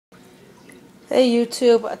Hey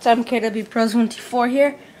YouTube, it's MKWPros24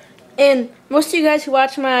 here, and most of you guys who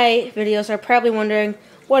watch my videos are probably wondering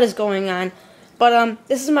what is going on. But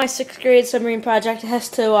this is my 6th grade submarine project. It has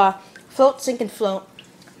to float, sink, and float.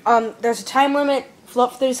 There's a time limit: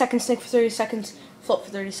 float for 30 seconds, sink for 30 seconds, float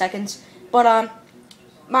for 30 seconds. But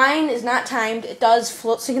mine is not timed. It does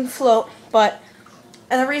float, sink, and float. And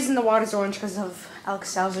the reason the water's orange because of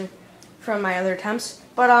Alka-Seltzer from my other attempts.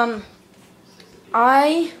 But I'm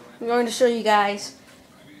going to show you guys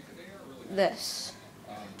this.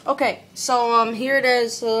 Okay, so here it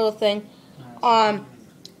is, the little thing.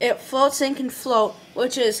 It floats, sink, and float,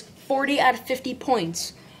 which is 40 out of 50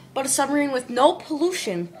 points. But a submarine with no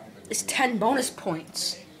pollution is 10 bonus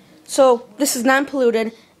points. So this is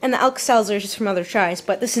non-polluted, and the Alka-Seltzer is just from other tries,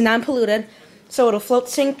 but this is non-polluted, so it'll float,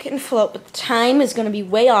 sink, and float, but the time is going to be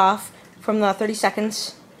way off from the 30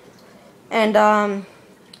 seconds. And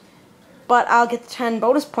but I'll get the 10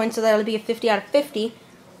 bonus points, so that'll be a 50 out of 50.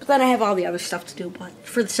 But then I have all the other stuff to do. But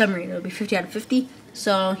for the submarine, it'll be 50 out of 50.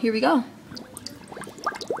 So here we go.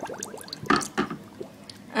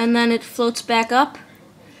 And then it floats back up.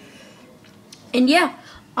 And yeah,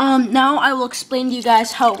 now I will explain to you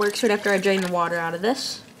guys how it works right after I drain the water out of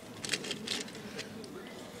this.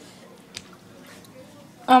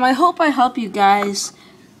 I hope I help you guys,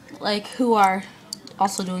 like, who are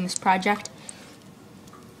also doing this project.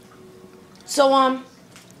 So,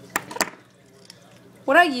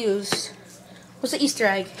 what I used was an Easter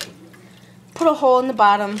egg. Put a hole in the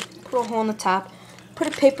bottom, put a hole in the top, put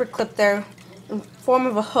a paper clip there in form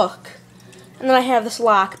of a hook, and then I have this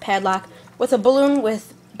padlock, with a balloon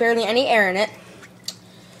with barely any air in it.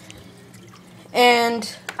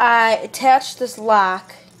 And I attached this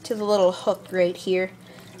lock to the little hook right here.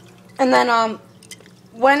 And then,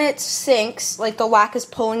 when it sinks, like, the lock is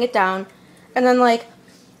pulling it down, and then, like,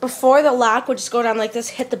 before the lock would just go down like this,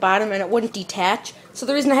 hit the bottom, and it wouldn't detach. So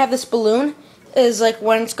the reason I have this balloon is, like,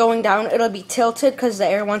 when it's going down, it'll be tilted because the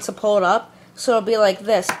air wants to pull it up. So it'll be like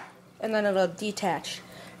this, and then it'll detach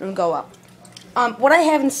and go up. What I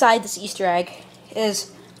have inside this Easter egg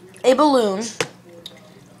is a balloon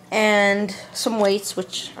and some weights,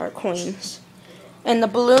 which are coins. And the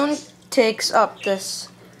balloon takes up this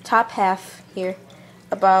top half here,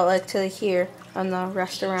 about like to here, and the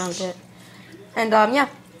rest around it. And yeah.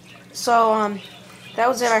 So, that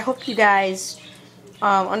was it. I hope you guys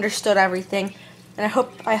understood everything, and I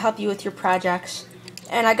hope I help you with your projects.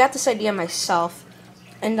 And I got this idea myself,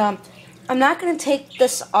 and I'm not going to take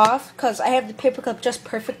this off because I have the paper clip just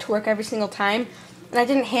perfect to work every single time, and I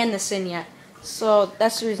didn't hand this in yet, so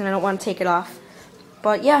that's the reason I don't want to take it off.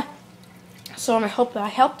 But yeah, so I hope I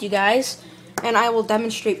helped you guys, and I will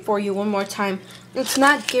demonstrate for you one more time. It's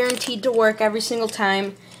not guaranteed to work every single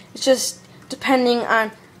time. It's just depending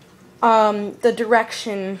on the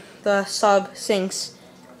direction the sub sinks,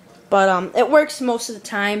 but it works most of the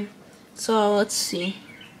time. So let's see,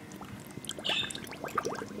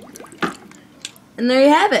 and there you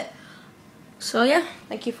have it. So yeah,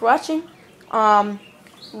 thank you for watching.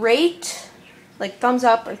 Rate, like, thumbs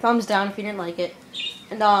up or thumbs down if you didn't like it,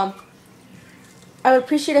 and I would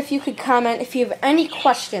appreciate if you could comment if you have any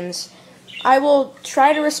questions. I will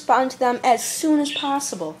try to respond to them as soon as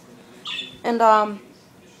possible. And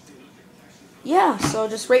yeah, so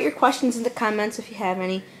just rate your questions in the comments if you have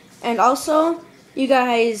any. And also, you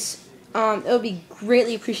guys, it would be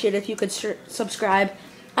greatly appreciated if you could subscribe.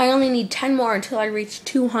 I only need 10 more until I reach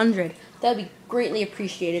 200. That would be greatly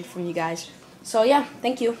appreciated from you guys. So yeah,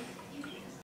 thank you.